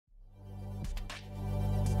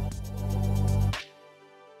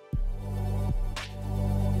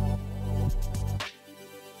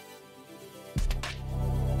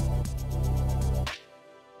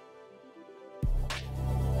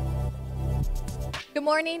Good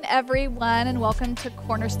morning, everyone, and welcome to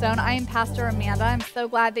Cornerstone. I am Pastor Amanda. I'm so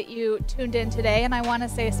glad that you tuned in today, and I want to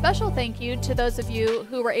say a special thank you to those of you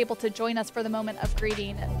who were able to join us for the moment of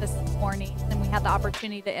greeting this morning, and we had the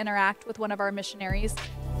opportunity to interact with one of our missionaries,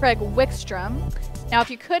 Craig Wickstrom. Now, if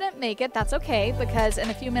you couldn't make it, that's okay, because in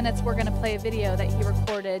a few minutes we're going to play a video that he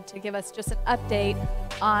recorded to give us just an update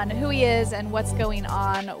on who he is and what's going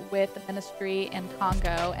on with the ministry in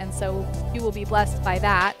Congo, and so you will be blessed by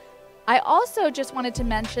that. I also just wanted to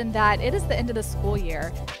mention that it is the end of the school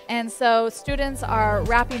year, and so students are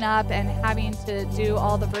wrapping up and having to do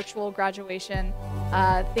all the virtual graduation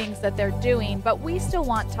things that they're doing, but we still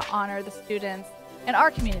want to honor the students in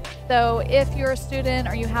our community. So if you're a student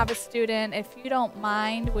or you have a student, if you don't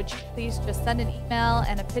mind, would you please just send an email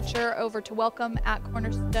and a picture over to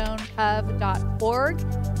welcome@cornerstonecov.org,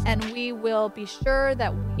 and we will be sure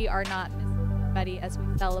that we are not missing anybody as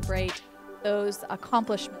we celebrate those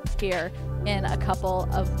accomplishments here in a couple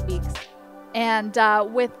of weeks. And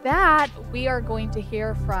with that, we are going to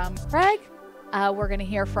hear from Craig. We're going to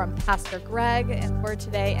hear from Pastor Greg and Word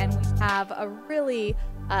today, and we have a really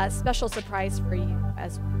special surprise for you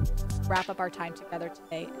as we wrap up our time together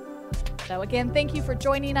today. So again, thank you for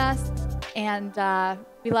joining us, and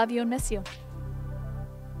we love you and miss you.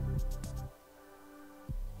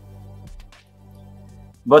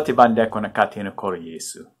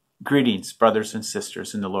 Greetings, brothers and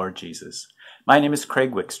sisters in the Lord Jesus. My name is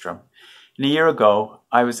Craig Wickstrom, and a year ago,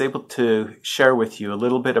 I was able to share with you a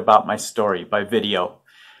little bit about my story by video,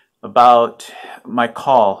 about my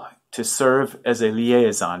call to serve as a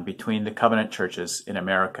liaison between the covenant churches in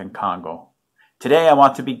America and Congo. Today, I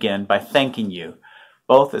want to begin by thanking you,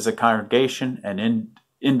 both as a congregation and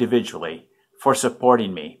individually, for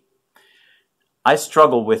supporting me. I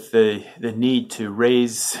struggle with the need to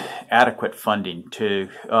raise adequate funding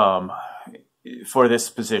for this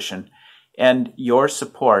position, and your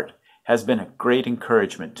support has been a great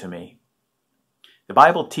encouragement to me. The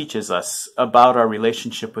Bible teaches us about our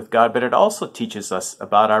relationship with God, but it also teaches us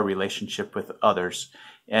about our relationship with others,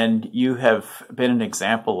 and you have been an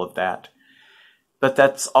example of that. But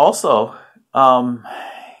that's also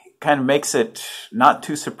kind of makes it not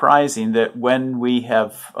too surprising that when we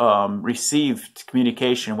have received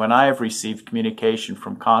communication, when I have received communication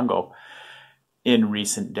from Congo in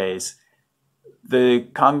recent days, the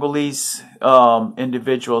Congolese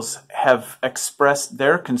individuals have expressed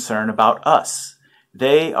their concern about us.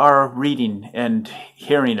 They are reading and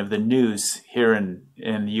hearing of the news here in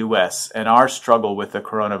the U.S. and our struggle with the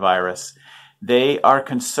coronavirus. They are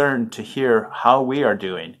concerned to hear how we are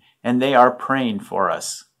doing, and they are praying for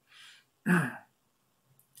us.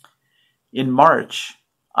 In March,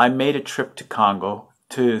 I made a trip to Congo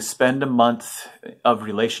to spend a month of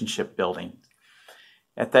relationship building.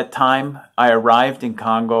 At that time, I arrived in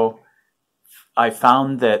Congo. I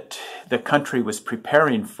found that the country was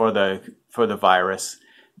preparing for the virus,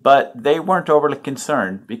 but they weren't overly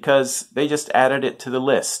concerned because they just added it to the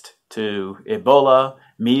list, to Ebola,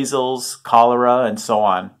 measles, cholera, and so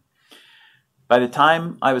on. By the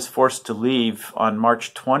time I was forced to leave on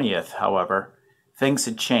March 20th, however, things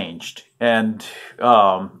had changed, and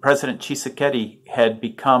President Tshisekedi had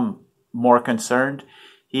become more concerned.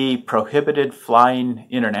 He prohibited flying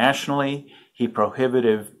internationally. He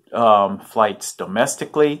prohibited flights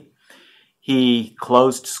domestically. He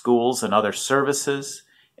closed schools and other services,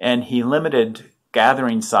 and he limited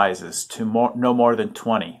gathering sizes to no more than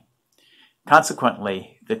 20.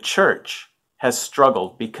 Consequently, the church has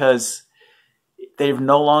struggled because they're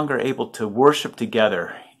no longer able to worship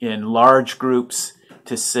together in large groups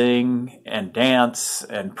to sing and dance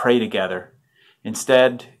and pray together.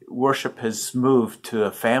 Instead, worship has moved to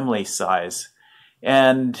a family size.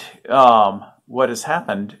 And what has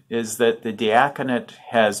happened is that the diaconate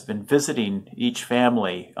has been visiting each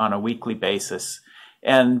family on a weekly basis,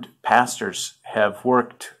 and pastors have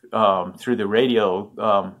worked through the radio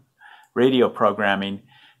programming.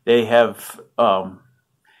 They have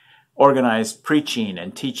organized preaching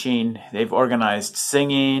and teaching. They've organized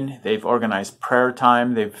singing. They've organized prayer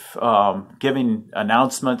time. They've given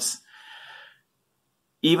announcements.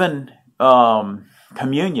 Even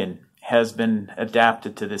communion has been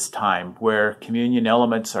adapted to this time, where communion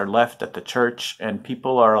elements are left at the church and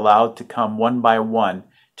people are allowed to come one by one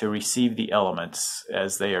to receive the elements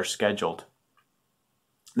as they are scheduled.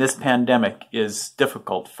 This pandemic is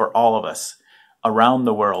difficult for all of us around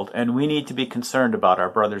the world, and we need to be concerned about our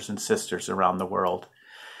brothers and sisters around the world.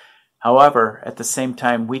 However, at the same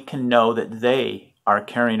time, we can know that they are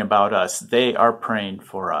caring about us. They are praying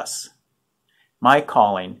for us. My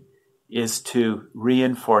calling is to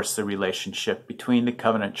reinforce the relationship between the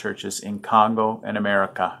covenant churches in Congo and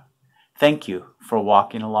America. Thank you for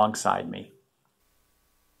walking alongside me.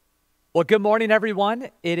 Well, good morning, everyone.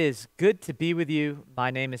 It is good to be with you.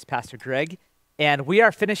 My name is Pastor Greg, and we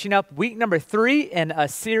are finishing up week number 3 in a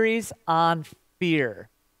series on fear.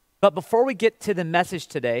 But before we get to the message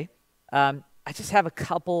today, I just have a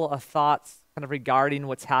couple of thoughts kind of regarding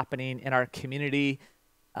what's happening in our community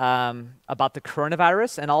about the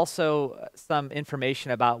coronavirus, and also some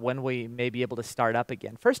information about when we may be able to start up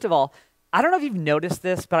again. First of all, I don't know if you've noticed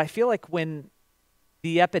this, but I feel like when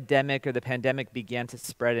the epidemic or the pandemic began to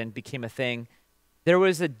spread and became a thing, there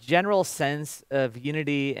was a general sense of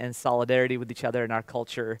unity and solidarity with each other in our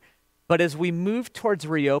culture. But as we move towards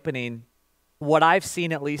reopening, what I've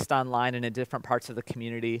seen, at least online and in different parts of the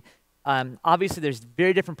community, obviously there's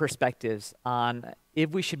very different perspectives on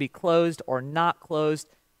if we should be closed or not closed,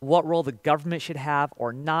 what role the government should have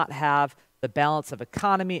or not have, the balance of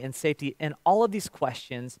economy and safety, and all of these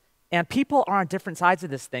questions. And people are on different sides of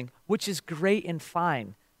this thing, which is great and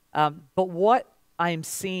fine. But what I'm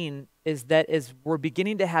seeing is that as we're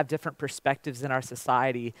beginning to have different perspectives in our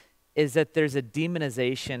society, is that there's a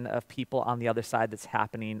demonization of people on the other side that's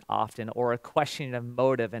happening often, or a questioning of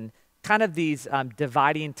motive, and kind of these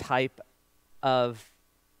dividing type of,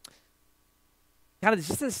 kind of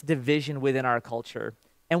just this division within our culture.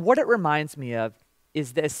 And what it reminds me of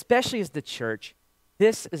is that, especially as the church,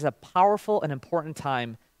 this is a powerful and important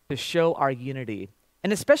time to show our unity.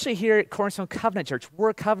 And especially here at Cornerstone Covenant Church, we're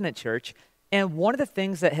a covenant church, and one of the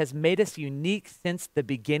things that has made us unique since the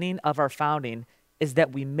beginning of our founding is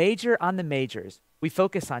that we major on the majors. We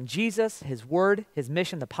focus on Jesus, His Word, His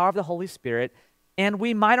mission, the power of the Holy Spirit, and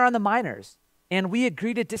we minor on the minors. And we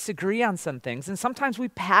agree to disagree on some things, and sometimes we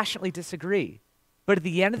passionately disagree. But at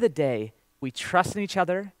the end of the day, we trust in each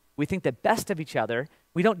other, we think the best of each other,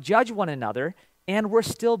 we don't judge one another, and we're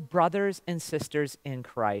still brothers and sisters in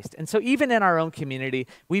Christ. And so even in our own community,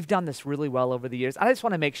 we've done this really well over the years. I just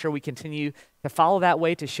want to make sure we continue to follow that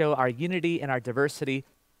way to show our unity and our diversity.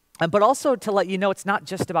 But also to let you know, it's not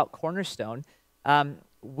just about Cornerstone.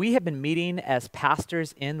 We have been meeting as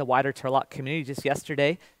pastors in the wider Turlock community. Just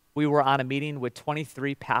yesterday, we were on a meeting with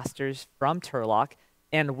 23 pastors from Turlock,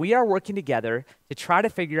 and we are working together to try to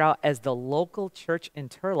figure out, as the local church in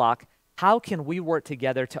Turlock, how can we work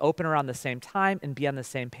together to open around the same time and be on the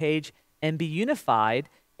same page and be unified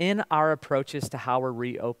in our approaches to how we're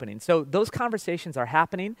reopening. So those conversations are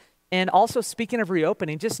happening. And also, speaking of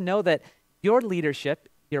reopening, just know that your leadership,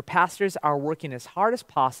 your pastors, are working as hard as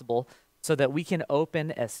possible so that we can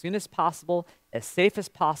open as soon as possible, as safe as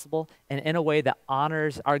possible, and in a way that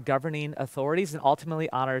honors our governing authorities and ultimately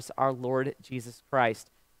honors our Lord Jesus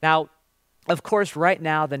Christ. Now, of course, right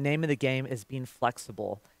now, the name of the game is being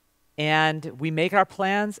flexible. And we make our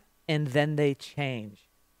plans, and then they change.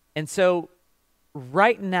 And so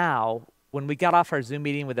right now, when we got off our Zoom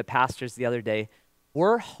meeting with the pastors the other day,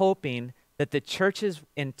 we're hoping that the churches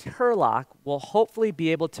in Turlock will hopefully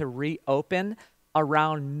be able to reopen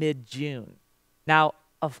around mid-June. Now,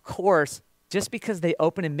 of course, just because they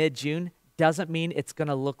open in mid-June doesn't mean it's going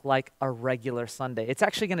to look like a regular Sunday. It's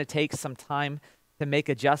actually going to take some time to make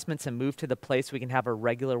adjustments and move to the place we can have a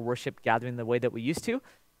regular worship gathering the way that we used to.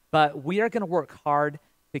 But we are going to work hard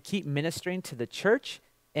to keep ministering to the church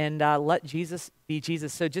and let Jesus be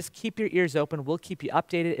Jesus. So just keep your ears open. We'll keep you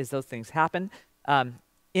updated as those things happen.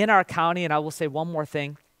 In our county, and I will say one more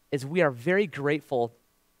thing, is we are very grateful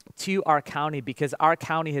to our county because our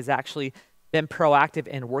county has actually been proactive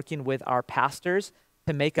in working with our pastors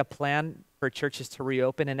to make a plan for churches to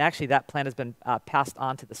reopen. And actually that plan has been passed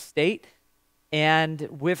on to the state, and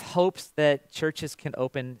with hopes that churches can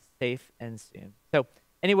open safe and soon. So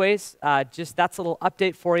anyways, just that's a little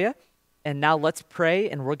update for you. And now let's pray,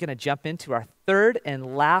 and we're going to jump into our third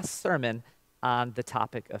and last sermon on the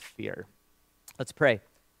topic of fear. Let's pray.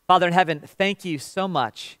 Father in heaven, thank you so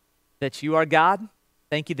much that you are God.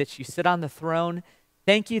 Thank you that you sit on the throne.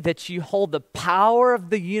 Thank you that you hold the power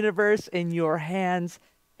of the universe in your hands,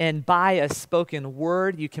 and by a spoken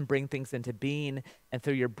word, you can bring things into being, and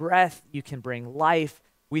through your breath, you can bring life.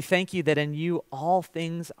 We thank you that in you, all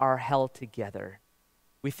things are held together.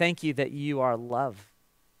 We thank you that you are love.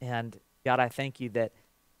 And God, I thank you that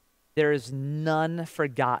there is none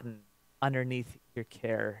forgotten underneath your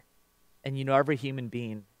care. And you know every human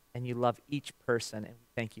being, and you love each person, and we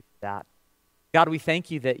thank you for that. God, we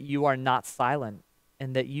thank you that you are not silent,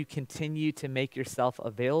 and that you continue to make yourself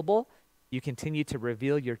available. You continue to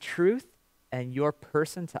reveal your truth and your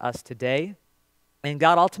person to us today. And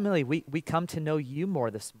God, ultimately, we come to know you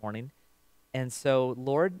more this morning. And so,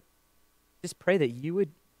 Lord, just pray that you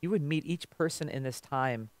would meet each person in this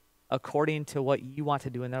time according to what you want to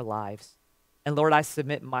do in their lives. And Lord, I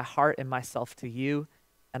submit my heart and myself to you.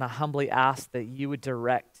 And I humbly ask that you would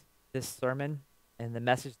direct this sermon and the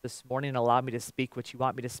message this morning and allow me to speak what you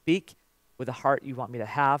want me to speak with the heart you want me to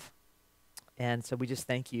have. And so we just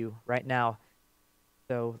thank you right now.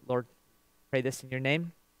 So, Lord, pray this in your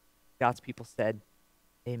name. God's people said,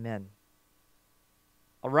 amen.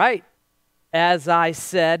 All right. As I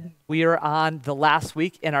said, we are on the last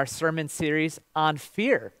week in our sermon series on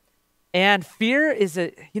fear. And fear is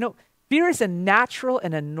a natural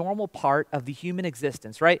and a normal part of the human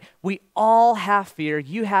existence, right? We all have fear.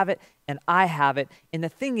 You have it and I have it. And the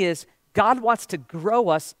thing is, God wants to grow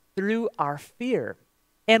us through our fear.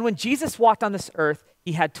 And when Jesus walked on this earth,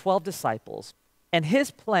 he had 12 disciples. And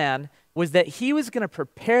his plan was that he was going to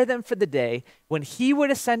prepare them for the day when he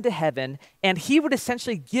would ascend to heaven, and he would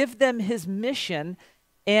essentially give them his mission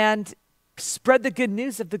and spread the good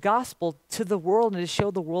news of the gospel to the world and to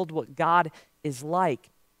show the world what God is like.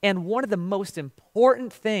 And one of the most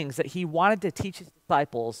important things that he wanted to teach his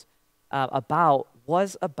disciples about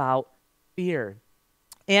was about fear.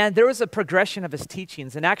 And there was a progression of his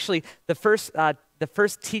teachings. And actually, the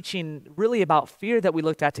first teaching really about fear that we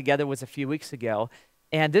looked at together was a few weeks ago.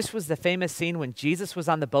 And this was the famous scene when Jesus was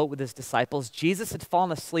on the boat with his disciples. Jesus had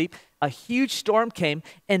fallen asleep. A huge storm came,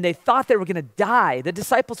 and they thought they were going to die. The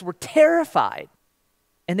disciples were terrified.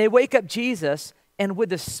 And they wake up Jesus, and with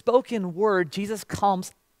the spoken word, Jesus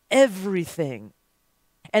calms everything.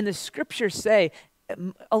 And the scriptures say,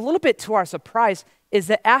 a little bit to our surprise, is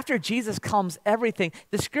that after Jesus calms everything,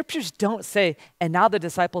 the scriptures don't say, and now the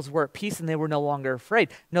disciples were at peace and they were no longer afraid.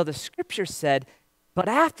 No, the scripture said, but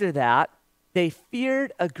after that, they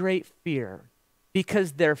feared a great fear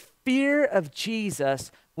because their fear of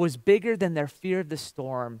Jesus was bigger than their fear of the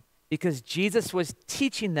storm, because Jesus was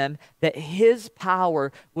teaching them that his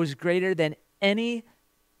power was greater than any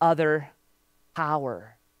other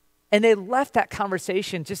power. And they left that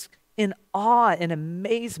conversation just in awe and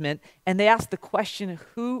amazement, and they asked the question,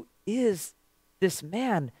 who is this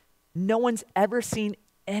man? No one's ever seen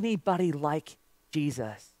anybody like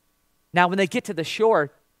Jesus. Now, when they get to the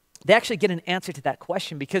shore, they actually get an answer to that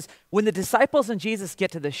question, because when the disciples and Jesus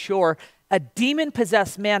get to the shore, a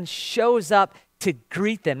demon-possessed man shows up to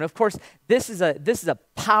greet them. And of course, this is a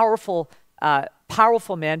powerful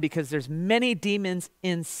man, because there's many demons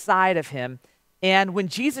inside of him. And when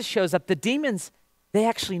Jesus shows up, the demons, they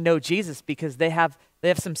actually know Jesus because they have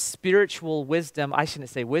some spiritual wisdom. I shouldn't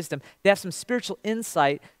say wisdom. They have some spiritual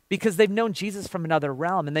insight because they've known Jesus from another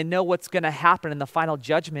realm, and they know what's going to happen in the final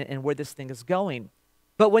judgment and where this thing is going.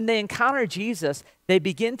 But when they encounter Jesus, they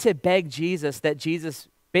begin to beg Jesus that Jesus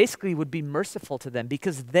basically would be merciful to them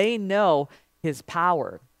because they know his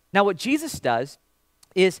power. Now, what Jesus does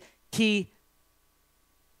is he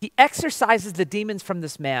exorcises the demons from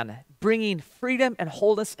this man, bringing freedom and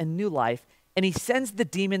wholeness and new life, and he sends the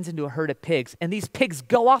demons into a herd of pigs. And these pigs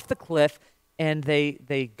go off the cliff, and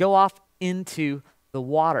they go off into the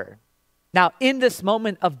water. Now, in this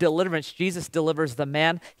moment of deliverance, Jesus delivers the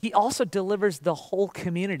man. He also delivers the whole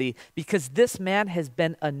community, because this man has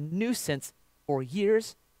been a nuisance for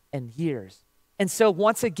years and years. And so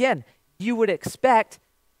once again, you would expect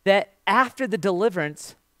that after the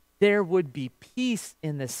deliverance, there would be peace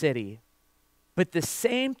in the city. But the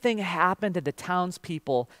same thing happened to the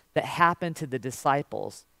townspeople that happened to the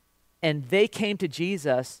disciples. And they came to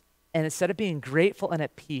Jesus, and instead of being grateful and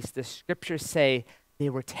at peace, the scriptures say they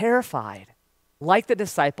were terrified. Like the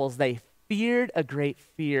disciples, they feared a great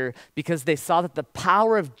fear because they saw that the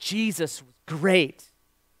power of Jesus was great.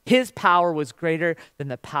 His power was greater than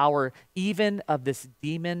the power even of this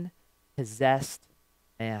demon-possessed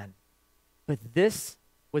man. But this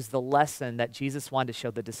was the lesson that Jesus wanted to show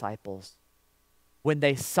the disciples. When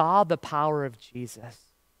they saw the power of Jesus,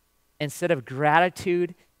 instead of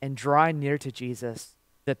gratitude and drawing near to Jesus,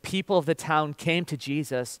 the people of the town came to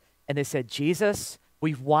Jesus and they said, Jesus,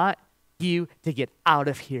 we want you to get out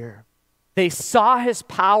of here. They saw his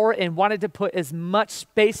power and wanted to put as much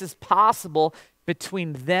space as possible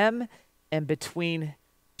between them and between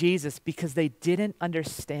Jesus because they didn't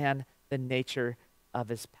understand the nature of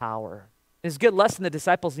his power. It's a good lesson the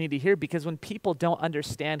disciples need to hear, because when people don't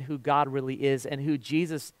understand who God really is and who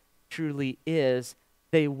Jesus truly is,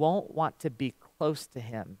 they won't want to be close to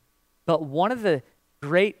him. But one of the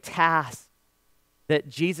great tasks that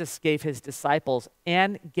Jesus gave his disciples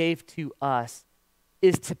and gave to us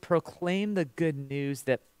is to proclaim the good news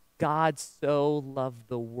that God so loved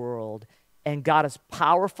the world. And God is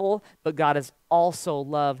powerful, but God is also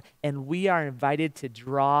love, and we are invited to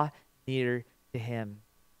draw near to him.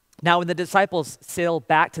 Now, when the disciples sail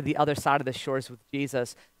back to the other side of the shores with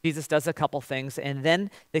Jesus, Jesus does a couple things, and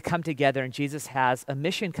then they come together, and Jesus has a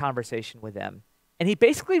mission conversation with them. And he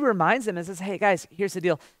basically reminds them and says, hey guys, here's the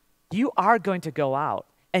deal. You are going to go out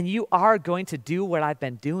and you are going to do what I've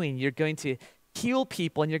been doing. You're going to heal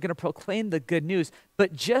people and you're going to proclaim the good news.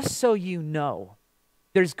 But just so you know,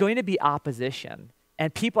 there's going to be opposition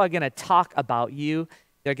and people are going to talk about you.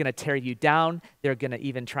 They're going to tear you down. They're going to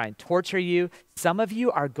even try and torture you. Some of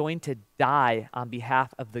you are going to die on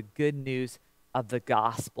behalf of the good news of the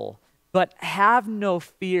gospel. But have no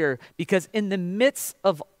fear, because in the midst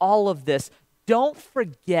of all of this, don't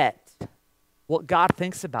forget what God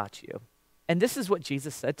thinks about you. And this is what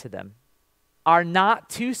Jesus said to them. Are not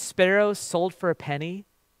 2 sparrows sold for a penny?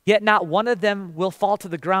 Yet not one of them will fall to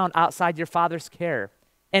the ground outside your Father's care.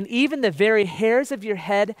 And even the very hairs of your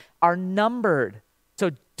head are numbered.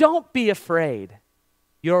 So don't be afraid.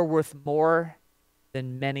 You're worth more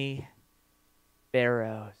than many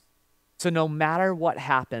sparrows. So no matter what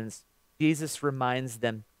happens, Jesus reminds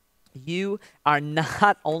them, you are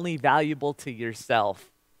not only valuable to yourself.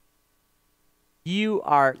 You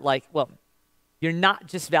are you're not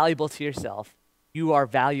just valuable to yourself. You are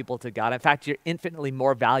valuable to God. In fact, you're infinitely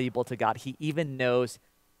more valuable to God. He even knows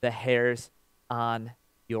the hairs on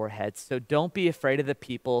your head. So don't be afraid of the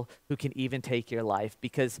people who can even take your life,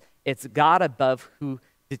 because it's God above who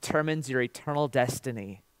determines your eternal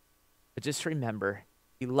destiny. But just remember,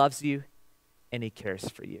 he loves you and he cares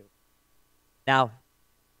for you. Now,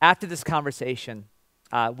 after this conversation,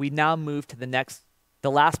 we now move to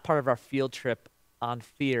the last part of our field trip on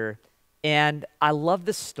fear. And I love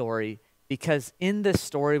this story because in this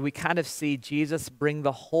story, we kind of see Jesus bring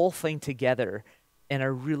the whole thing together in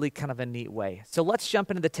a really kind of a neat way. So let's jump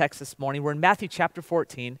into the text this morning. We're in Matthew chapter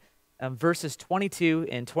 14, verses 22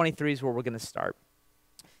 and 23 is where we're going to start.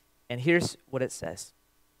 And here's what it says.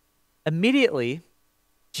 Immediately,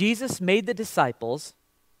 Jesus made the disciples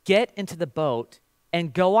get into the boat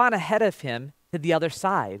and go on ahead of him to the other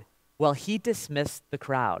side while he dismissed the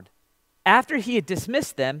crowd. After he had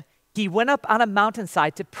dismissed them, he went up on a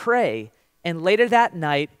mountainside to pray, and later that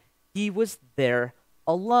night, he was there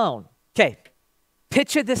alone. Okay,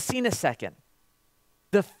 picture this scene a second.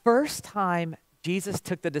 The first time Jesus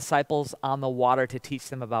took the disciples on the water to teach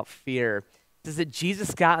them about fear, it says that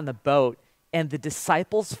Jesus got in the boat and the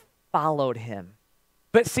disciples followed him.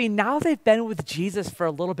 But see, now they've been with Jesus for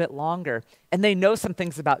a little bit longer, and they know some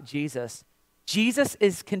things about Jesus. Jesus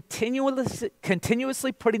is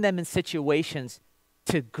continuously putting them in situations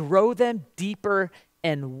to grow them deeper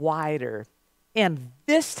and wider. And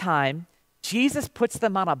this time, Jesus puts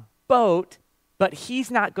them on a boat, but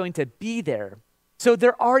he's not going to be there. So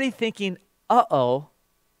they're already thinking, uh-oh,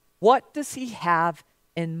 what does he have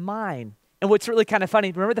in mind? And what's really kind of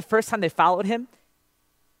funny, remember the first time they followed him?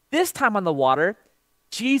 This time on the water,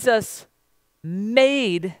 Jesus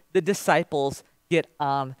made the disciples get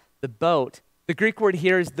on the boat. The Greek word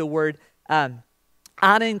here is the word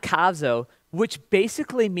anenkazo, which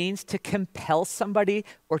basically means to compel somebody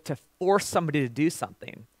or to force somebody to do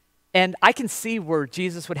something. And I can see where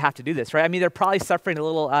Jesus would have to do this, right? I mean, they're probably suffering a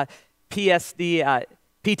little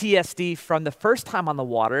PTSD from the first time on the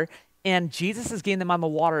water, and Jesus is getting them on the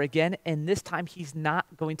water again, and this time he's not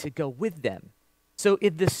going to go with them. So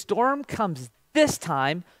if the storm comes this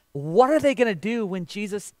time, what are they going to do when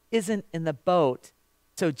Jesus isn't in the boat?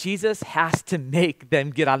 So Jesus has to make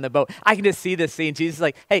them get on the boat. I can just see this scene. Jesus is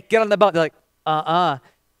like, hey, get on the boat. They're like,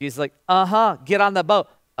 Jesus is like, get on the boat.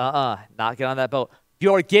 Not get on that boat.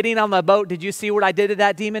 You're getting on the boat. Did you see what I did to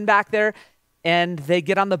that demon back there? And they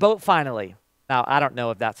get on the boat finally. Now, I don't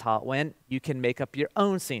know if that's how it went. You can make up your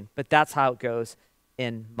own scene, but that's how it goes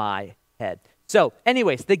in my head. So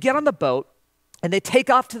anyways, they get on the boat and they take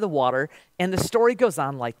off to the water, and the story goes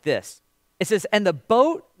on like this. It says, and the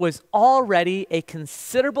boat was already a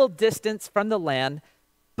considerable distance from the land,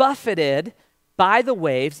 buffeted by the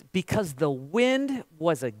waves because the wind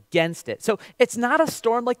was against it. So it's not a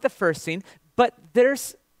storm like the first scene, but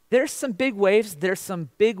there's some big waves, there's some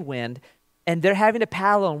big wind, and they're having to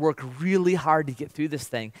paddle and work really hard to get through this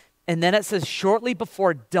thing. And then it says shortly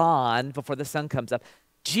before dawn, before the sun comes up,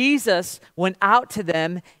 Jesus went out to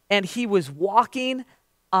them and he was walking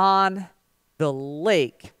on the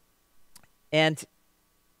lake. And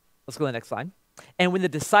let's go to the next slide. And when the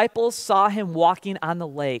disciples saw him walking on the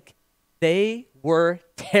lake, they were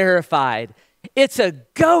terrified. It's a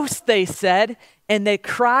ghost, they said, and they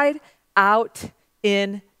cried out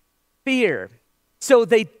in fear. So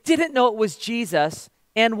they didn't know it was Jesus,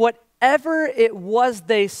 and whatever it was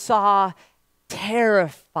they saw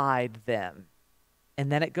terrified them.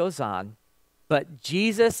 And then it goes on. But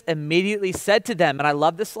Jesus immediately said to them, and I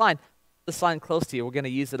love this line close to you. We're going to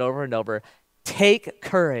use it over and over. Take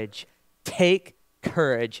courage. Take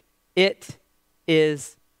courage. It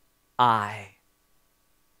is I.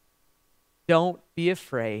 don't be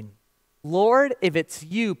afraid. Lord, if it's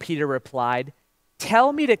you, Peter replied,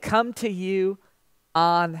 tell me to come to you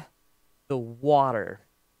on the water.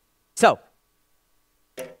 So,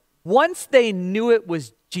 once they knew it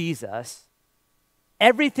was Jesus,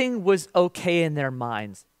 everything was okay in their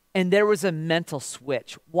minds, and there was a mental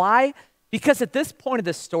switch. Why? Because at this point of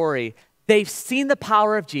the story, they've seen the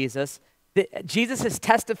power of Jesus. Jesus has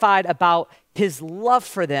testified about his love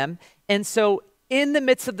for them, and so in the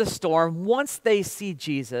midst of the storm, once they see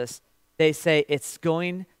Jesus, they say, it's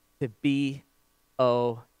going to be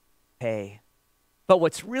okay. But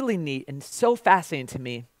what's really neat and so fascinating to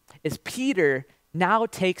me is Peter now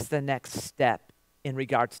takes the next step in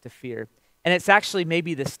regards to fear. And it's actually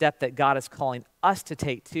maybe the step that God is calling us to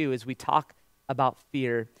take too as we talk about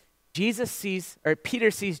fear. Peter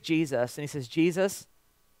sees Jesus and he says, Jesus,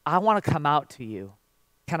 I want to come out to you.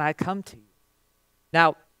 Can I come to you?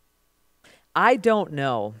 Now, I don't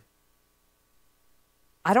know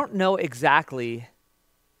exactly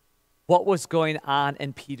what was going on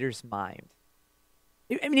in Peter's mind.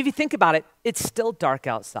 I mean, if you think about it, it's still dark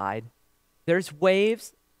outside. There's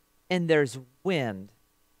waves and there's wind.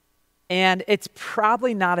 And it's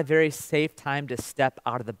probably not a very safe time to step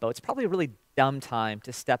out of the boat. It's probably a really dumb time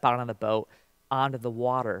to step out on the boat onto the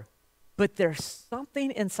water. But there's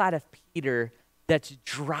something inside of Peter that's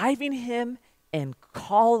driving him and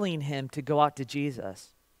calling him to go out to Jesus.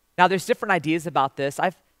 Now, there's different ideas about this.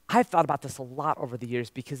 I've thought about this a lot over the years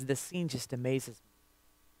because this scene just amazes me.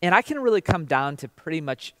 And I can really come down to pretty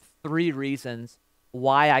much 3 reasons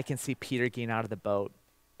why I can see Peter getting out of the boat.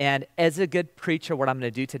 And as a good preacher, what I'm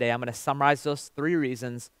going to do today, I'm going to summarize those 3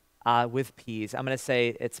 reasons with P's. I'm going to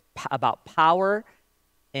say it's about power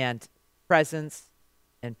and presence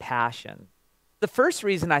and passion. The first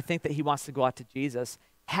reason I think that he wants to go out to Jesus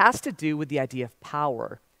has to do with the idea of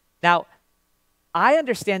power. Now, I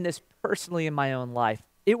understand this personally in my own life.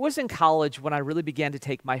 It was in college when I really began to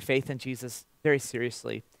take my faith in Jesus very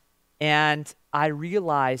seriously. And I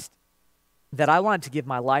realized that I wanted to give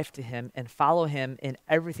my life to him and follow him in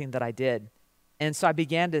everything that I did. And so I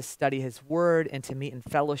began to study his word and to meet in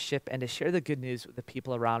fellowship and to share the good news with the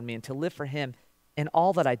people around me and to live for him in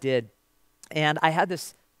all that I did. And I had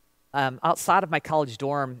this, outside of my college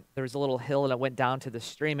dorm, there was a little hill and I went down to the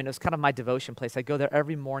stream and it was kind of my devotion place. I go there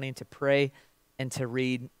every morning to pray and to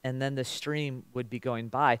read, and then the stream would be going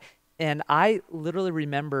by. And I literally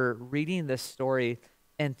remember reading this story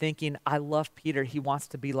and thinking, I love Peter. He wants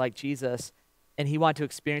to be like Jesus, and he wanted to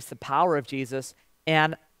experience the power of Jesus.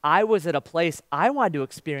 And I was at a place, I wanted to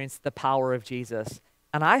experience the power of Jesus.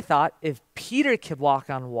 And I thought, if Peter could walk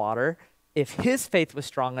on water, if his faith was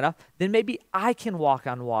strong enough, then maybe I can walk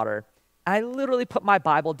on water. And I literally put my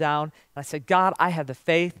Bible down, and I said, God, I have the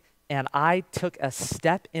faith. And I took a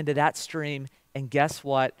step into that stream, and guess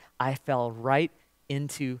what? I fell right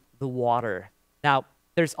into the water. Now,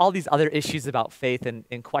 there's all these other issues about faith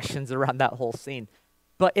and questions around that whole scene.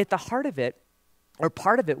 But at the heart of it, or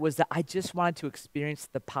part of it, was that I just wanted to experience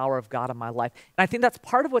the power of God in my life. And I think that's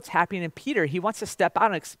part of what's happening in Peter. He wants to step out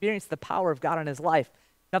and experience the power of God in his life.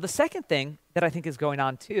 Now, the second thing that I think is going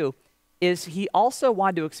on too is he also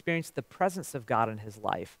wanted to experience the presence of God in his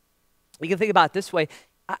life. You can think about it this way.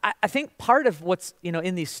 I think part of what's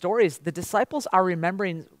in these stories, the disciples are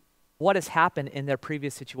remembering what has happened in their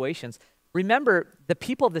previous situations. Remember, the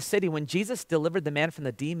people of the city, when Jesus delivered the man from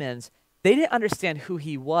the demons, they didn't understand who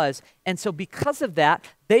he was. And so because of that,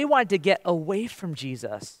 they wanted to get away from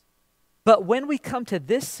Jesus. But when we come to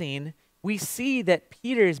this scene, we see that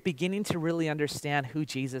Peter is beginning to really understand who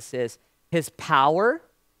Jesus is, his power,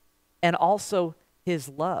 and also his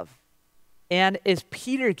love. And as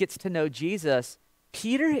Peter gets to know Jesus,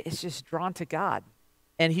 Peter is just drawn to God.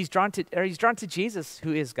 And he's drawn to Jesus,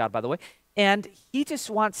 who is God, by the way. And he just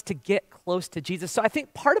wants to get close to Jesus. So I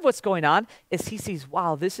think part of what's going on is he sees,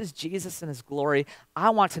 wow, this is Jesus in his glory.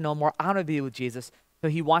 I want to know more. I want to be with Jesus. So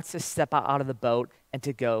he wants to step out of the boat and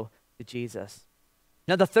to go to Jesus.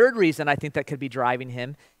 Now, the third reason I think that could be driving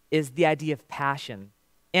him is the idea of passion.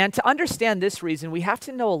 And to understand this reason, we have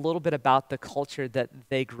to know a little bit about the culture that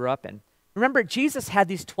they grew up in. Remember, Jesus had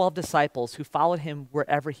these 12 disciples who followed him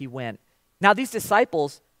wherever he went. Now, these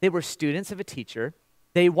disciples, they were students of a teacher.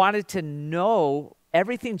 They wanted to know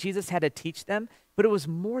everything Jesus had to teach them, but it was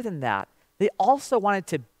more than that. They also wanted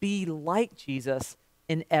to be like Jesus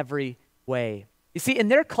in every way. You see, in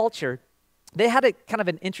their culture, they had a kind of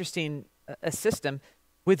an interesting system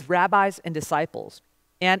with rabbis and disciples.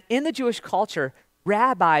 And in the Jewish culture,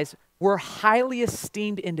 rabbis were highly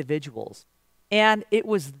esteemed individuals. And it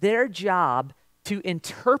was their job to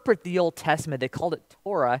interpret the Old Testament, they called it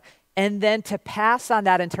Torah, and then to pass on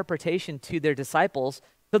that interpretation to their disciples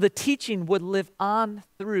So the teaching would live on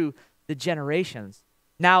through the generations.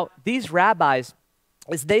 Now, these rabbis,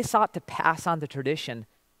 as they sought to pass on the tradition,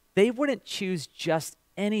 they wouldn't choose just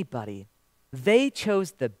anybody. They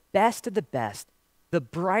chose the best of the best, the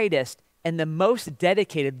brightest, and the most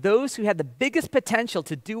dedicated, those who had the biggest potential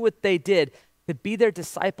to do what they did, to be their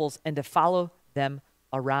disciples and to follow them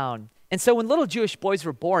around. And so when little Jewish boys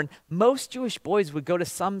were born, most Jewish boys would go to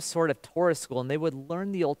some sort of Torah school and they would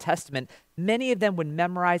learn the Old Testament. Many of them would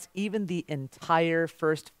memorize even the entire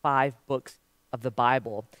first 5 books of the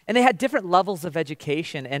Bible. And they had different levels of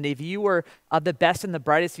education. And if you were the best and the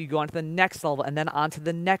brightest, you go on to the next level and then on to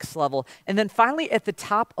the next level. And then finally at the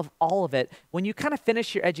top of all of it, when you kind of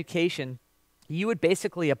finish your education, you would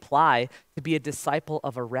basically apply to be a disciple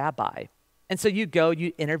of a rabbi. And so you go,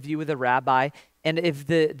 you interview with a rabbi, and if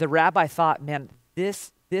the rabbi thought, man,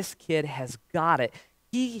 this kid has got it,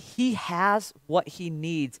 he has what he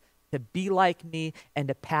needs to be like me and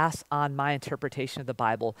to pass on my interpretation of the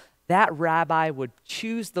Bible, that rabbi would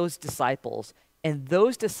choose those disciples, and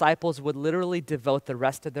those disciples would literally devote the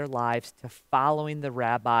rest of their lives to following the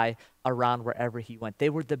rabbi around wherever he went. They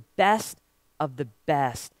were the best of the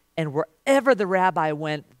best, and wherever the rabbi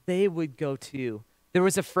went, they would go too. There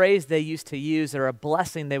was a phrase they used to use, or a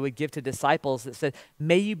blessing they would give to disciples that said,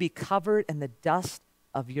 may you be covered in the dust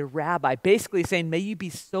of your rabbi. Basically saying, may you be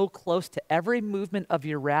so close to every movement of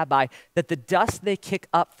your rabbi that the dust they kick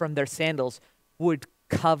up from their sandals would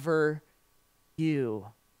cover you.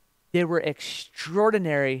 They were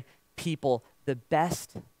extraordinary people, the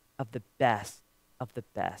best of the best of the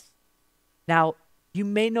best. Now, you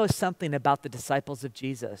may know something about the disciples of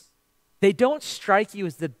Jesus. They don't strike you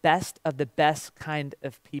as the best of the best kind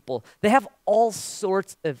of people. They have all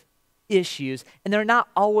sorts of issues, and they're not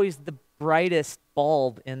always the brightest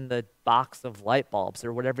bulb in the box of light bulbs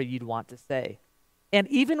or whatever you'd want to say. And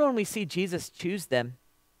even when we see Jesus choose them,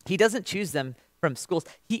 he doesn't choose them from schools.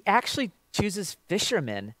 He actually chooses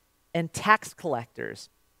fishermen and tax collectors.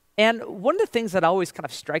 And one of the things that always kind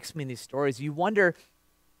of strikes me in these stories, you wonder,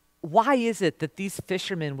 why is it that these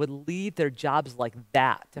fishermen would leave their jobs like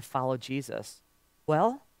that to follow Jesus?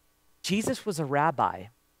 Well, Jesus was a rabbi,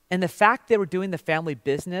 and the fact they were doing the family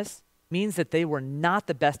business means that they were not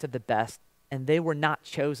the best of the best, and they were not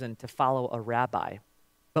chosen to follow a rabbi.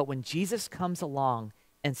 But when Jesus comes along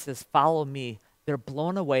and says, follow me, they're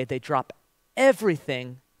blown away. They drop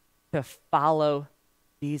everything to follow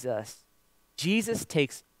Jesus. Jesus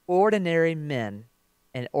takes ordinary men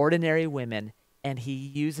and ordinary women, and he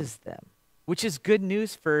uses them, which is good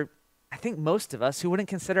news for, I think, most of us who wouldn't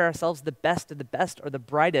consider ourselves the best of the best or the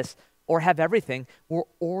brightest or have everything. We're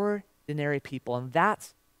ordinary people, and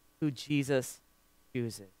that's who Jesus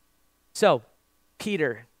chooses. So,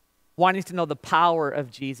 Peter, wanting to know the power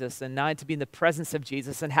of Jesus and now to be in the presence of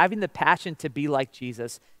Jesus and having the passion to be like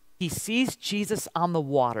Jesus, he sees Jesus on the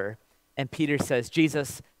water, and Peter says,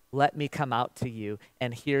 Jesus, let me come out to you.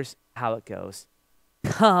 And here's how it goes.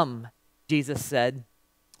 Come, Jesus said.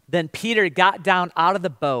 Then Peter got down out of the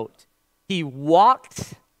boat. He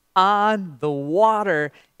walked on the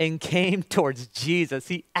water and came towards Jesus.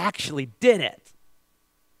 He actually did it.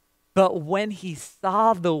 But when he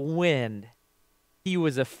saw the wind, he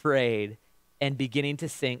was afraid and beginning to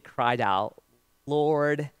sink, cried out,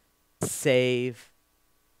 Lord, save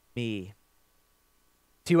me.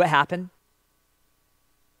 See what happened?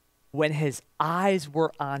 When his eyes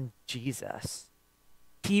were on Jesus,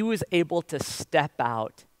 he was able to step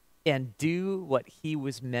out and do what he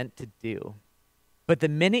was meant to do. But the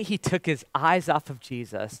minute he took his eyes off of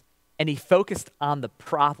Jesus and he focused on the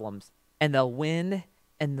problems and the wind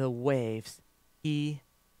and the waves, he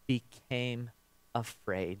became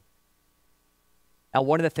afraid. Now,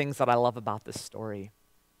 one of the things that I love about this story,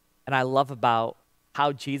 and I love about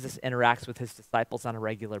how Jesus interacts with his disciples on a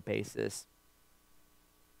regular basis,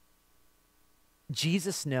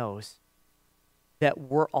 Jesus knows that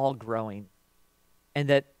we're all growing, and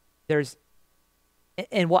that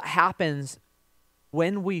and what happens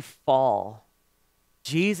when we fall,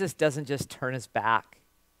 Jesus doesn't just turn his back,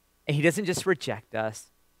 and he doesn't just reject us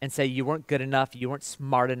and say, you weren't good enough, you weren't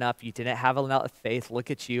smart enough, you didn't have enough faith, look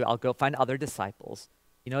at you, I'll go find other disciples.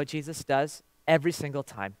 You know what Jesus does? Every single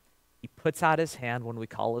time, he puts out his hand when we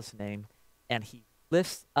call his name, and he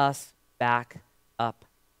lifts us back up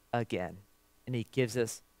again, and he gives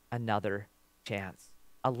us another chance.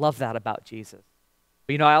 I love that about Jesus.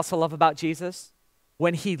 But you know what I also love about Jesus?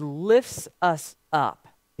 When he lifts us up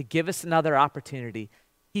to give us another opportunity,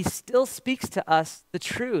 he still speaks to us the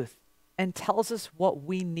truth and tells us what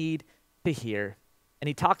we need to hear. And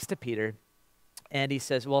he talks to Peter, and he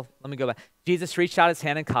says, well, let me go back. Jesus reached out his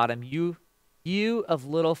hand and caught him. You of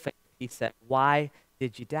little faith, he said, why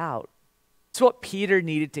did you doubt? It's what Peter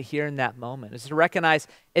needed to hear in that moment, is to recognize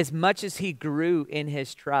as much as he grew in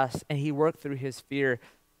his trust and he worked through his fear,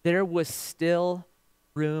 there was still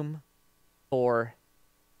room for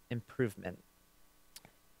improvement.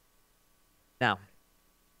 Now,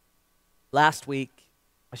 last week,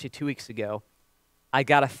 actually 2 weeks ago, I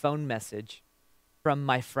got a phone message from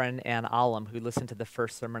my friend Ann Alam, who listened to the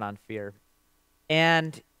first sermon on fear.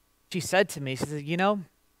 And she said to me, she said, you know,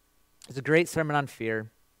 it's a great sermon on fear.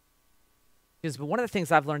 Because one of the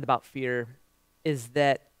things I've learned about fear is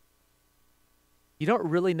that you don't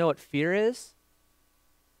really know what fear is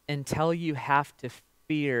until you have to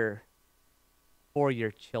fear for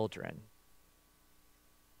your children.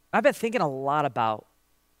 I've been thinking a lot about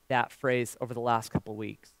that phrase over the last couple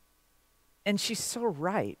weeks. And she's so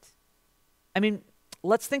right. I mean,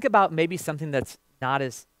 let's think about maybe something that's not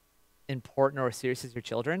as important or serious as your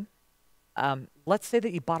children. Let's say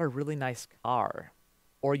that you bought a really nice car,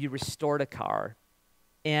 or you restored a car,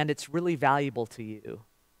 and it's really valuable to you.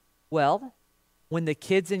 Well, when the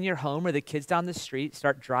kids in your home or the kids down the street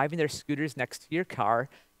start driving their scooters next to your car,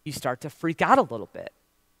 you start to freak out a little bit.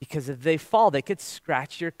 Because if they fall, they could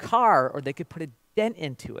scratch your car, or they could put a dent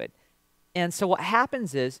into it. And so what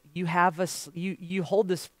happens is you hold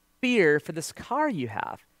this fear for this car you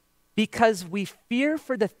have, because we fear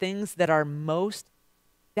for the things that are most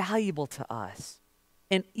valuable to us,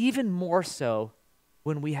 and even more so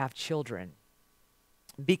when we have children.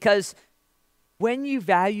 Because when you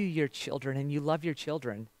value your children and you love your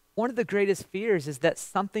children, one of the greatest fears is that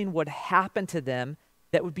something would happen to them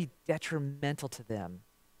that would be detrimental to them.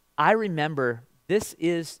 I remember this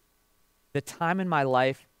is the time in my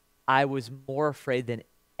life I was more afraid than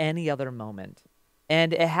any other moment.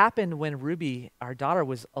 And it happened when Ruby, our daughter,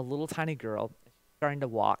 was a little tiny girl, starting to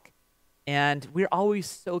walk. And we're always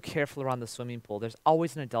so careful around the swimming pool. There's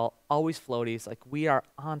always an adult, always floaties. Like, we are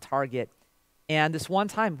on target. And this one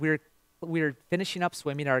time, we were finishing up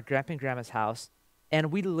swimming at our grandpa and grandma's house,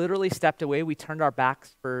 and we literally stepped away. We turned our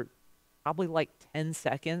backs for probably like 10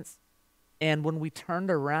 seconds. And when we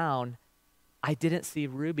turned around, I didn't see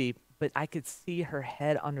Ruby, but I could see her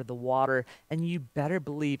head under the water. And you better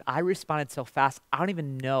believe I responded so fast, I don't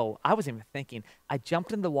even know. I wasn't even thinking. I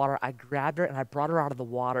jumped in the water, I grabbed her, and I brought her out of the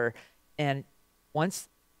water. And once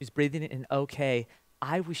she was breathing in okay,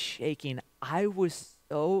 I was shaking. I was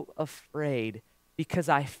so afraid because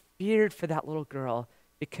I feared for that little girl,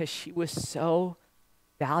 because she was so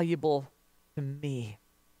valuable to me.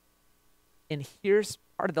 And here's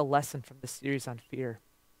part of the lesson from the series on fear.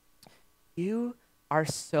 You are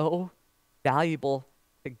so valuable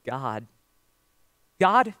to God.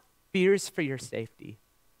 God fears for your safety.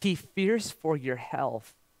 He fears for your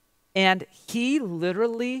health. And he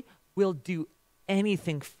literally will do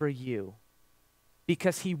anything for you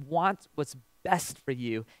because he wants what's best for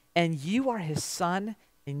you. And you are his son,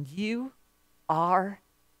 and you are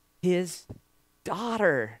his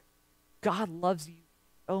daughter. God loves you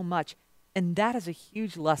so much. And that is a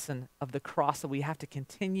huge lesson of the cross that we have to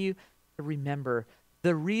continue to remember.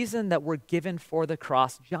 The reason that we're given for the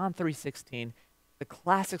cross, John 3:16, the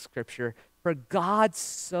classic scripture, for God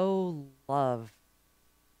so loved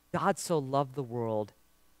the world.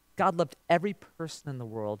 God loved every person in the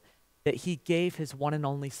world that he gave his one and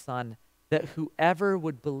only son, that whoever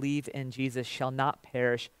would believe in Jesus shall not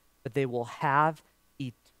perish, but they will have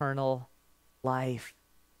eternal life.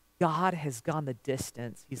 God has gone the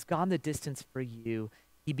distance. He's gone the distance for you.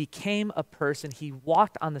 He became a person. He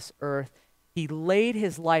walked on this earth. He laid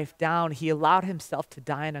his life down. He allowed himself to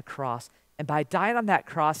die on a cross. And by dying on that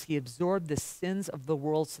cross, he absorbed the sins of the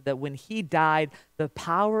world so that when he died, the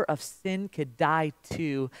power of sin could die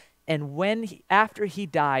too. And after he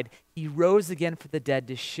died, he rose again for the dead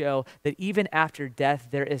to show that even after death,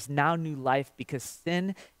 there is now new life, because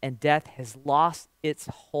sin and death has lost its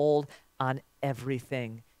hold on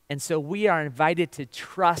everything. And so we are invited to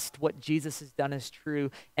trust what Jesus has done is true,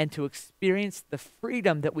 and to experience the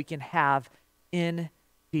freedom that we can have in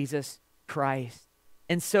Jesus Christ.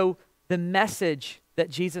 And so the message that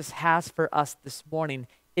Jesus has for us this morning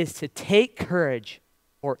is to take courage,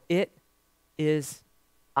 for it is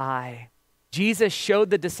I. Jesus showed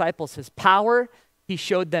the disciples his power. He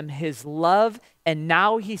showed them his love. And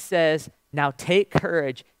now he says, now take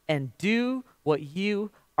courage and do what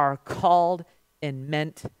you are called and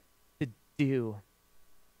meant to do.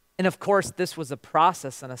 And of course, this was a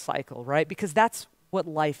process and a cycle, right? Because that's what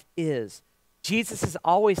life is. Jesus has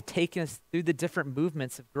always taken us through the different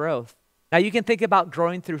movements of growth. Now, you can think about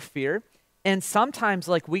growing through fear. And sometimes,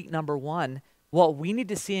 like week number 1, what we need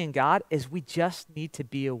to see in God is we just need to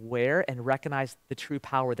be aware and recognize the true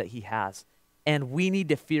power that he has. And we need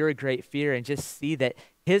to fear a great fear and just see that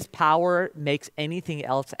his power makes anything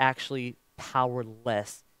else actually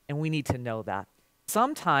powerless. And we need to know that.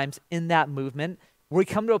 Sometimes in that movement, we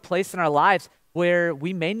come to a place in our lives where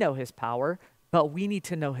we may know his power, but we need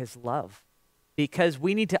to know his love, because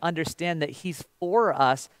we need to understand that he's for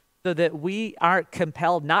us so that we aren't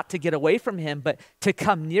compelled not to get away from him, but to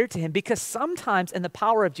come near to him. Because sometimes in the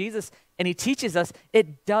power of Jesus, and he teaches us,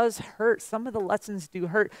 it does hurt. Some of the lessons do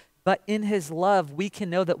hurt, but in his love, we can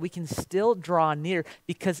know that we can still draw near,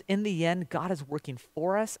 because in the end, God is working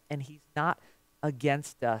for us and he's not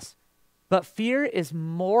against us. But fear is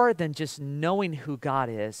more than just knowing who God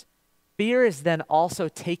is. Fear is then also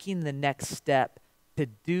taking the next step to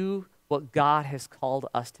do what God has called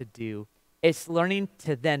us to do. It's learning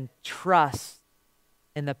to then trust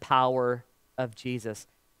in the power of Jesus.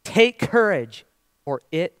 Take courage, for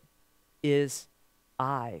it is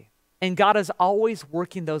I. And God is always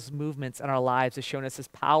working those movements in our lives to show us his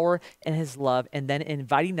power and his love, and then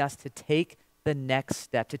inviting us to take the next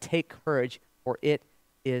step, to take courage, for it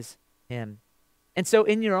is him. And so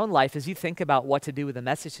in your own life, as you think about what to do with the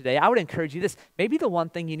message today, I would encourage you this. Maybe the one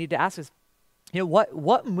thing you need to ask is,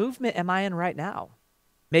 what movement am I in right now?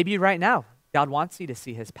 Maybe right now, God wants you to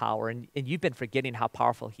see his power, and you've been forgetting how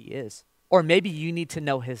powerful he is. Or maybe you need to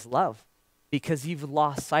know his love, because you've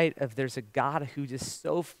lost sight of there's a God who is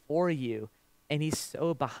so for you, and he's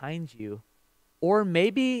so behind you. Or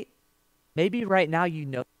maybe right now you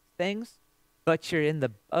know things, but you're in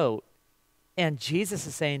the boat, and Jesus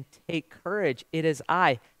is saying, take courage, it is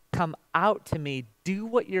I. Come out to me, do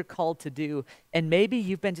what you're called to do. And maybe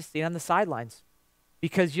you've been just sitting on the sidelines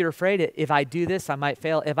because you're afraid if I do this, I might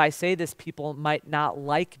fail. If I say this, people might not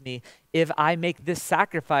like me. If I make this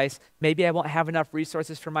sacrifice, maybe I won't have enough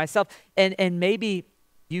resources for myself. And maybe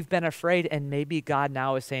you've been afraid, and maybe God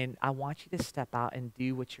now is saying, I want you to step out and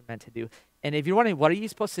do what you're meant to do. And if you're wondering, what are you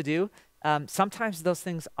supposed to do? Sometimes those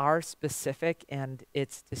things are specific, and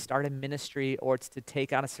it's to start a ministry, or it's to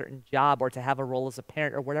take on a certain job, or to have a role as a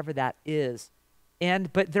parent, or whatever that is.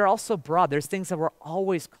 But they're also broad. There's things that we're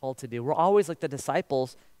always called to do. We're always like the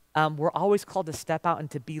disciples. We're always called to step out and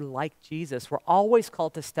to be like Jesus. We're always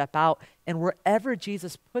called to step out, and wherever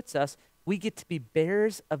Jesus puts us, we get to be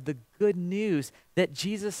bearers of the good news that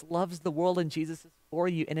Jesus loves the world and Jesus is for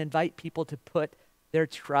you, and invite people to put their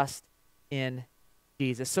trust in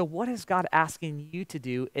Jesus. So what is God asking you to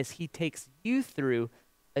do as he takes you through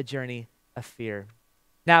a journey of fear?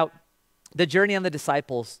 Now, the journey on the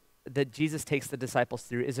disciples that Jesus takes the disciples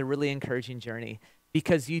through is a really encouraging journey,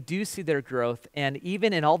 because you do see their growth. And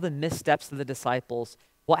even in all the missteps of the disciples,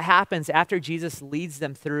 what happens after Jesus leads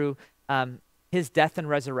them through his death and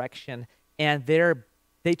resurrection, and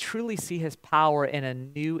they truly see his power in a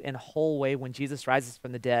new and whole way when Jesus rises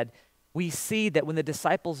from the dead, we see that when the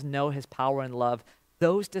disciples know his power and love,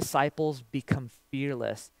 those disciples become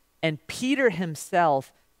fearless. And Peter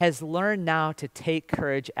himself has learned now to take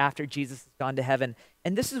courage after Jesus has gone to heaven.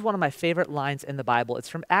 And this is one of my favorite lines in the Bible. It's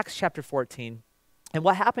from Acts chapter 14. And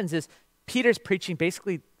what happens is Peter's preaching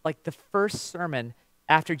basically like the first sermon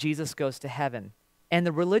after Jesus goes to heaven. And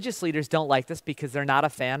the religious leaders don't like this because they're not a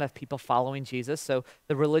fan of people following Jesus. So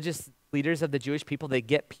the religious leaders of the Jewish people, they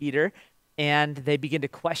get Peter and they begin to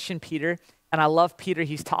question Peter. And I love Peter.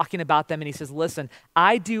 He's talking about them and he says, listen,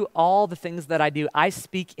 I do all the things that I do. I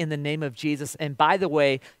speak in the name of Jesus. And by the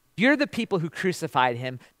way, you're the people who crucified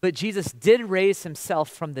him, but Jesus did raise himself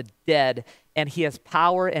from the dead, and he has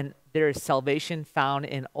power, and there is salvation found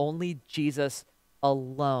in only Jesus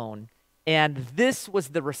alone. And this was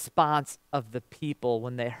the response of the people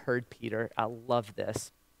when they heard Peter. I love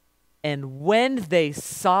this. And when they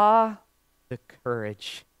saw the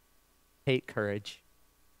courage, take courage.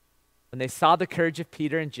 When they saw the courage of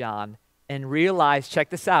Peter and John and realized, check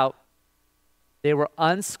this out, they were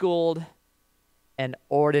unschooled and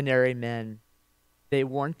ordinary men. They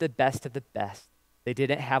weren't the best of the best. They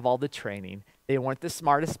didn't have all the training. They weren't the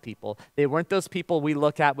smartest people. They weren't those people we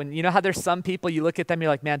look at when, you know how there's some people you look at them,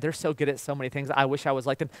 you're like, man, they're so good at so many things. I wish I was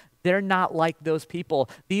like them. They're not like those people.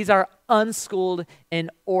 These are unschooled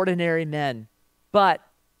and ordinary men. But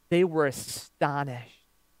they were astonished.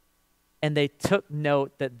 And they took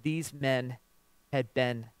note that these men had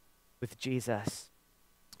been with Jesus.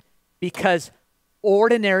 Because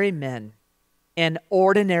ordinary men and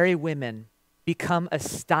ordinary women become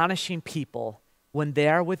astonishing people when they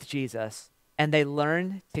are with Jesus and they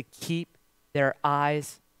learn to keep their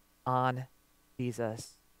eyes on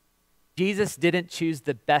Jesus. Jesus didn't choose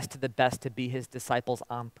the best of the best to be his disciples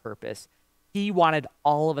on purpose. He wanted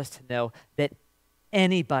all of us to know that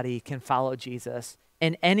anybody can follow Jesus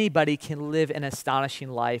and anybody can live an astonishing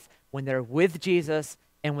life when they're with Jesus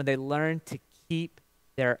and when they learn to keep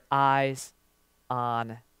their eyes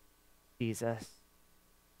on Jesus.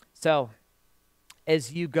 So,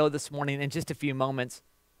 as you go this morning, in just a few moments,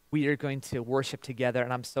 we are going to worship together,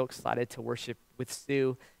 and I'm so excited to worship with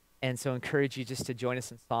Sue, and so I encourage you just to join us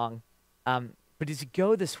in song. But as you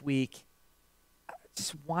go this week, I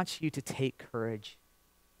just want you to take courage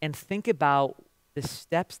and think about the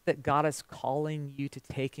steps that God is calling you to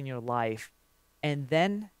take in your life, and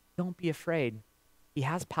then don't be afraid. He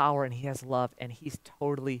has power and he has love, and he's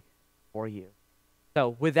totally for you.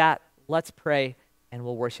 So with that, let's pray and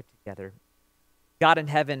we'll worship together. God in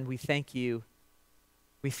heaven, we thank you.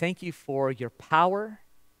 We thank you for your power,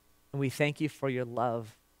 and we thank you for your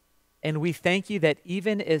love. And we thank you that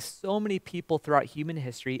even as so many people throughout human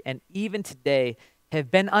history and even today have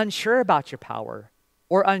been unsure about your power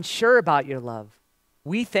or unsure about your love,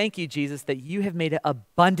 we thank you, Jesus, that you have made it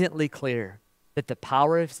abundantly clear that the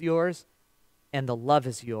power is yours and the love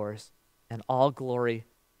is yours, and all glory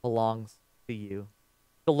belongs to you.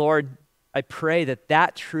 So Lord, I pray that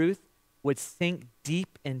that truth would sink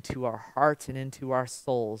deep into our hearts and into our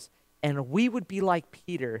souls, and we would be like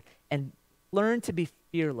Peter and learn to be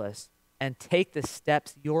fearless and take the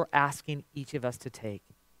steps you're asking each of us to take.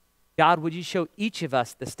 God, would you show each of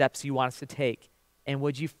us the steps you want us to take, and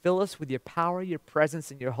would you fill us with your power, your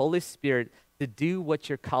presence, and your Holy Spirit to do what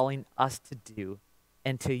you're calling us to do.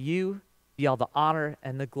 And to you be all the honor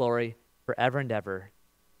and the glory forever and ever.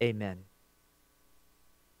 Amen.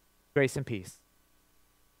 Grace and peace.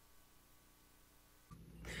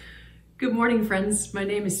 Good morning, friends. My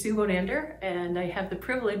name is Sue Bonander, and I have the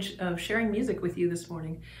privilege of sharing music with you this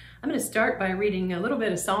morning. I'm going to start by reading a little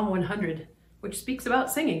bit of Psalm 100, which speaks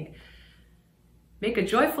about singing. Make a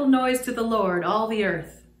joyful noise to the Lord, all the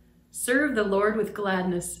earth. Serve the Lord with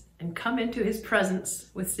gladness and come into his presence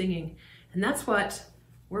with singing. And that's what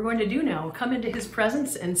we're going to do now. Come into his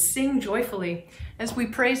presence and sing joyfully as we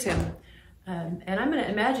praise him. And I'm going to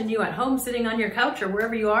imagine you at home sitting on your couch or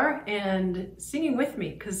wherever you are and singing with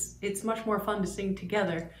me, because it's much more fun to sing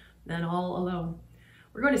together than all alone.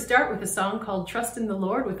 We're going to start with a song called Trust in the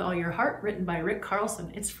Lord with All Your Heart, written by Rick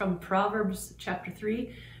Carlson. It's from Proverbs chapter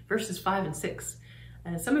 3, verses 5 and 6.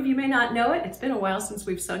 Some of you may not know it. It's been a while since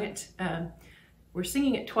we've sung it. We're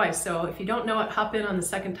singing it twice, so if you don't know it, hop in on the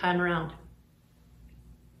second time around.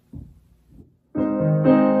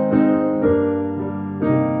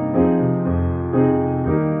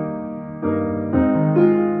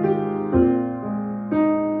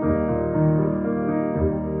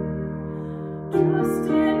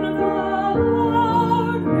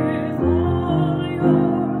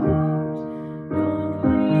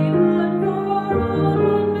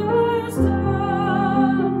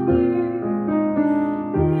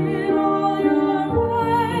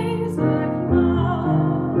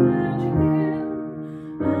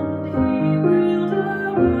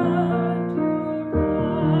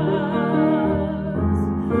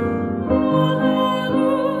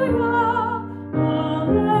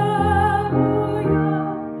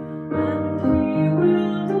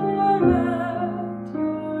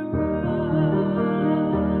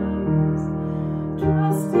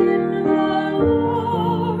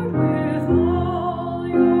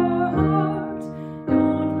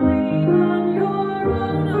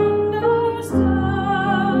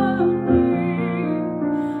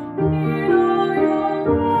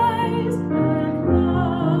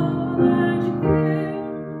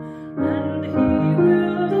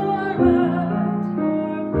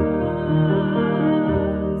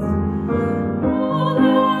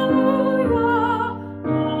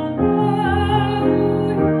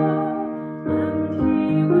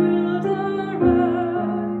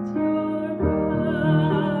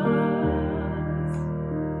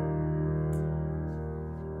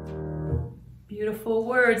 Beautiful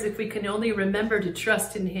words. If we can only remember to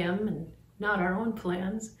trust in him and not our own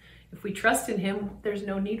plans. If we trust in him, there's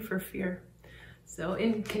no need for fear. So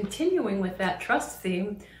in continuing with that trust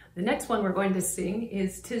theme, the next one we're going to sing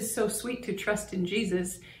is "'Tis So Sweet to Trust in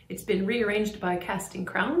Jesus." It's been rearranged by Casting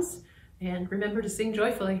Crowns. And remember to sing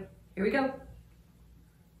joyfully. Here we go.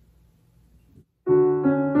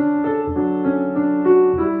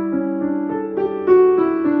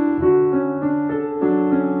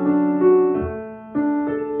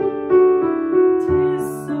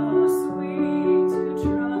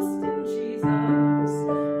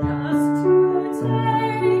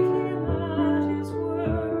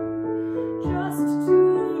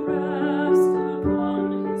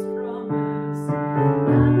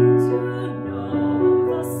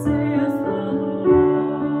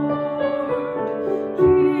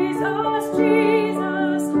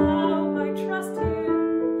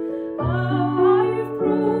 How I've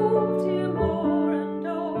proved him all.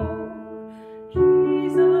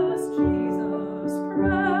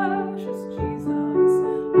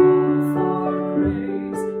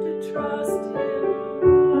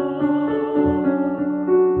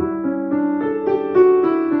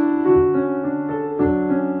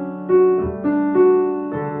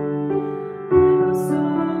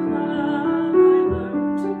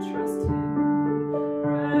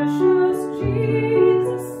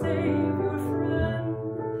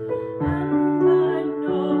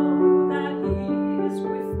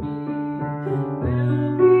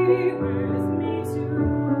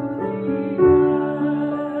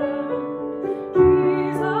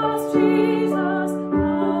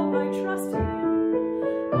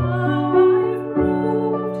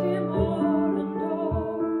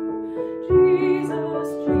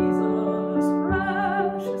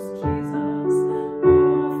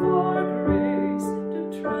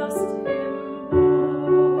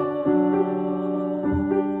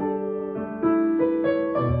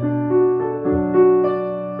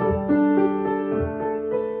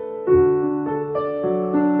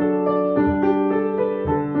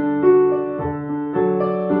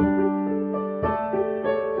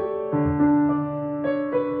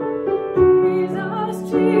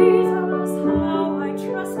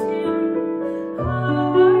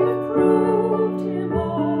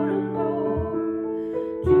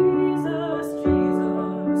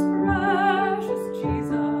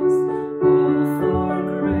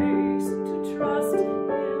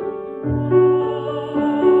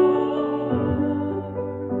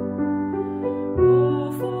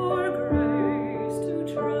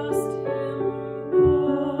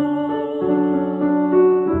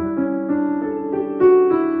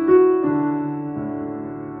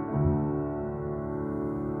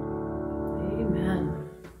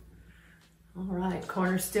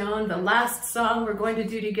 Cornerstone. The last song we're going to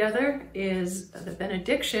do together is the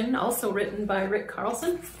benediction, also written by Rick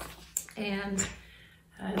Carlson. And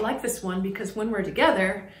I like this one because when we're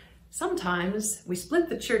together, sometimes we split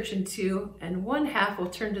the church in two, and one half will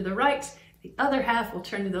turn to the right, the other half will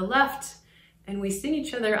turn to the left, and we sing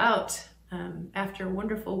each other out after a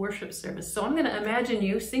wonderful worship service. So I'm going to imagine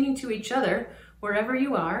you singing to each other wherever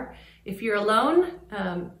you are. If you're alone,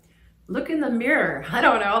 look in the mirror. I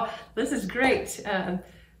don't know. This is great.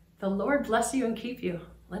 The Lord bless you and keep you.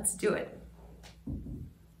 Let's do it.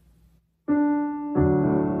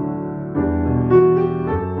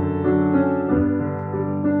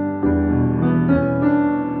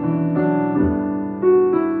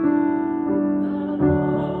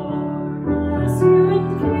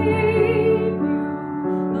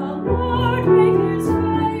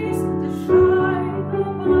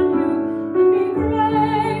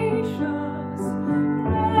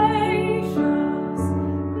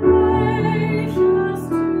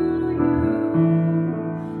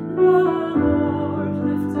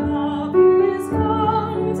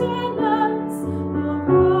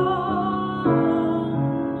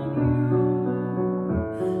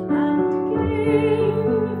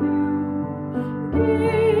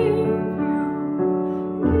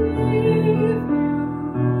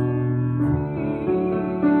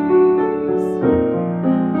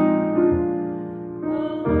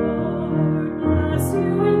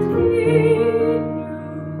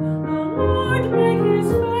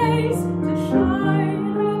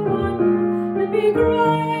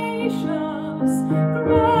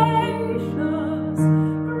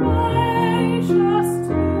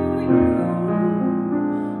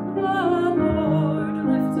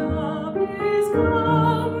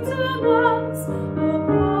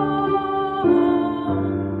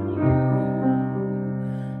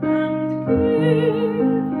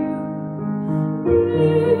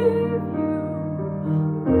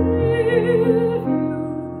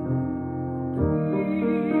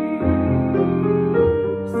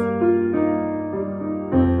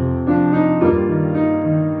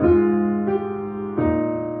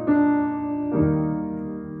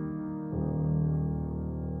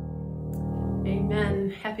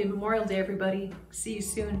 Amen. Happy Memorial Day, everybody. See you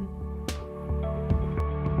soon.